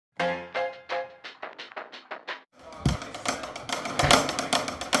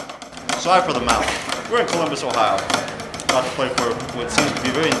Sorry for the mouth. We're in Columbus, Ohio. About to play for what seems to be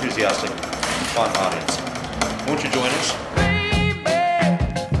a very enthusiastic, fun audience. Won't you join us?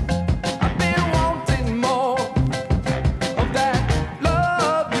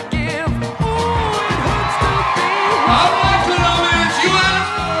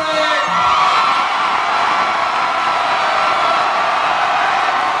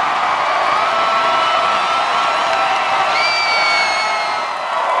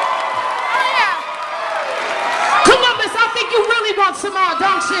 Some more,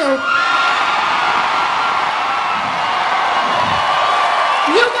 don't you?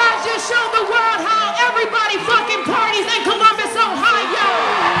 You guys just showed the world how everybody fucking parties in Columbus, Ohio.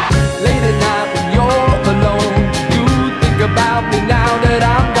 Late at night when you're alone, you think about me now that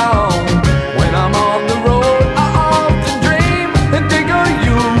I'm gone. When I'm on the road, I often dream and think of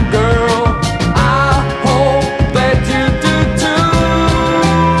you, girl. I hope that you do too.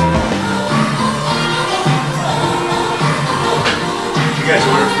 You guys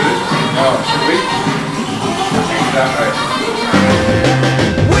order food? No, should we? Right.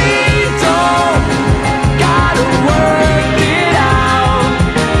 We don't gotta work it out,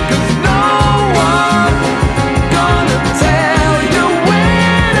 'cause no one's gonna tell you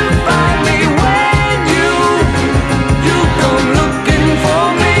where to find me when you come looking for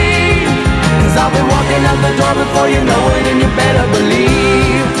me. 'Cause I'll be walking out the door before you know it, and you better believe.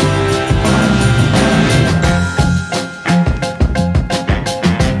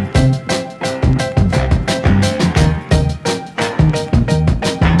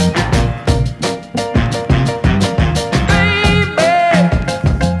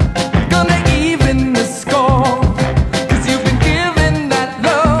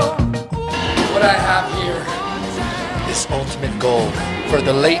 Ultimate gold for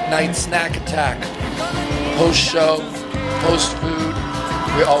the late night snack attack. Post show, post food,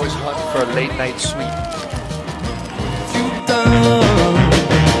 we always hunt for a late night sweet.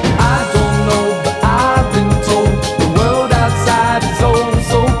 I don't know, but I've been told the world outside is oh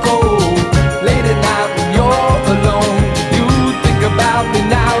so cold. Late at night when you're alone, you think about me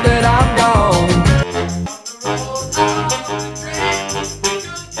now that I'm gone.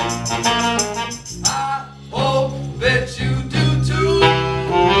 That you do too.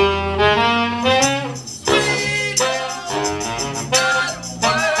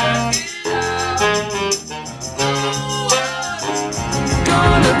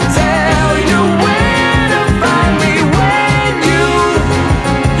 Gonna tell you where to find me when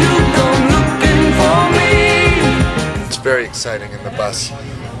you come looking for me. It's very exciting in the bus.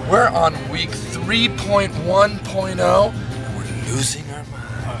 We're on week 3.1.0 and we're losing our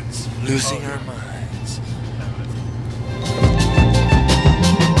minds. Losing our minds.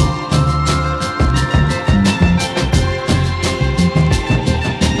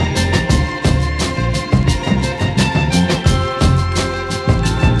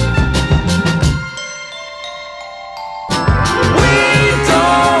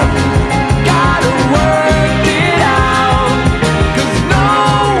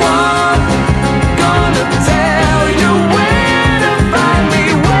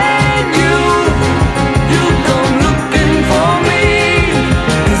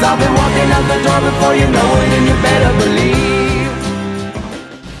 Before you know it, and you better believe.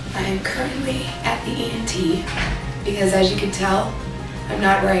 I am currently at the ENT because, as you can tell, I'm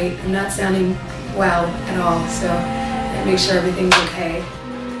not right. I'm not sounding well at all, so I make sure everything's okay.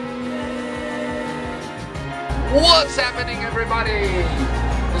 What's happening, everybody?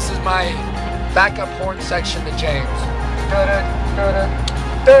 This is my backup horn section to James.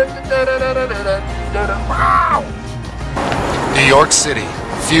 New York City,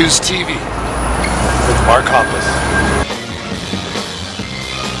 Fuse TV. With Mark Hoppus.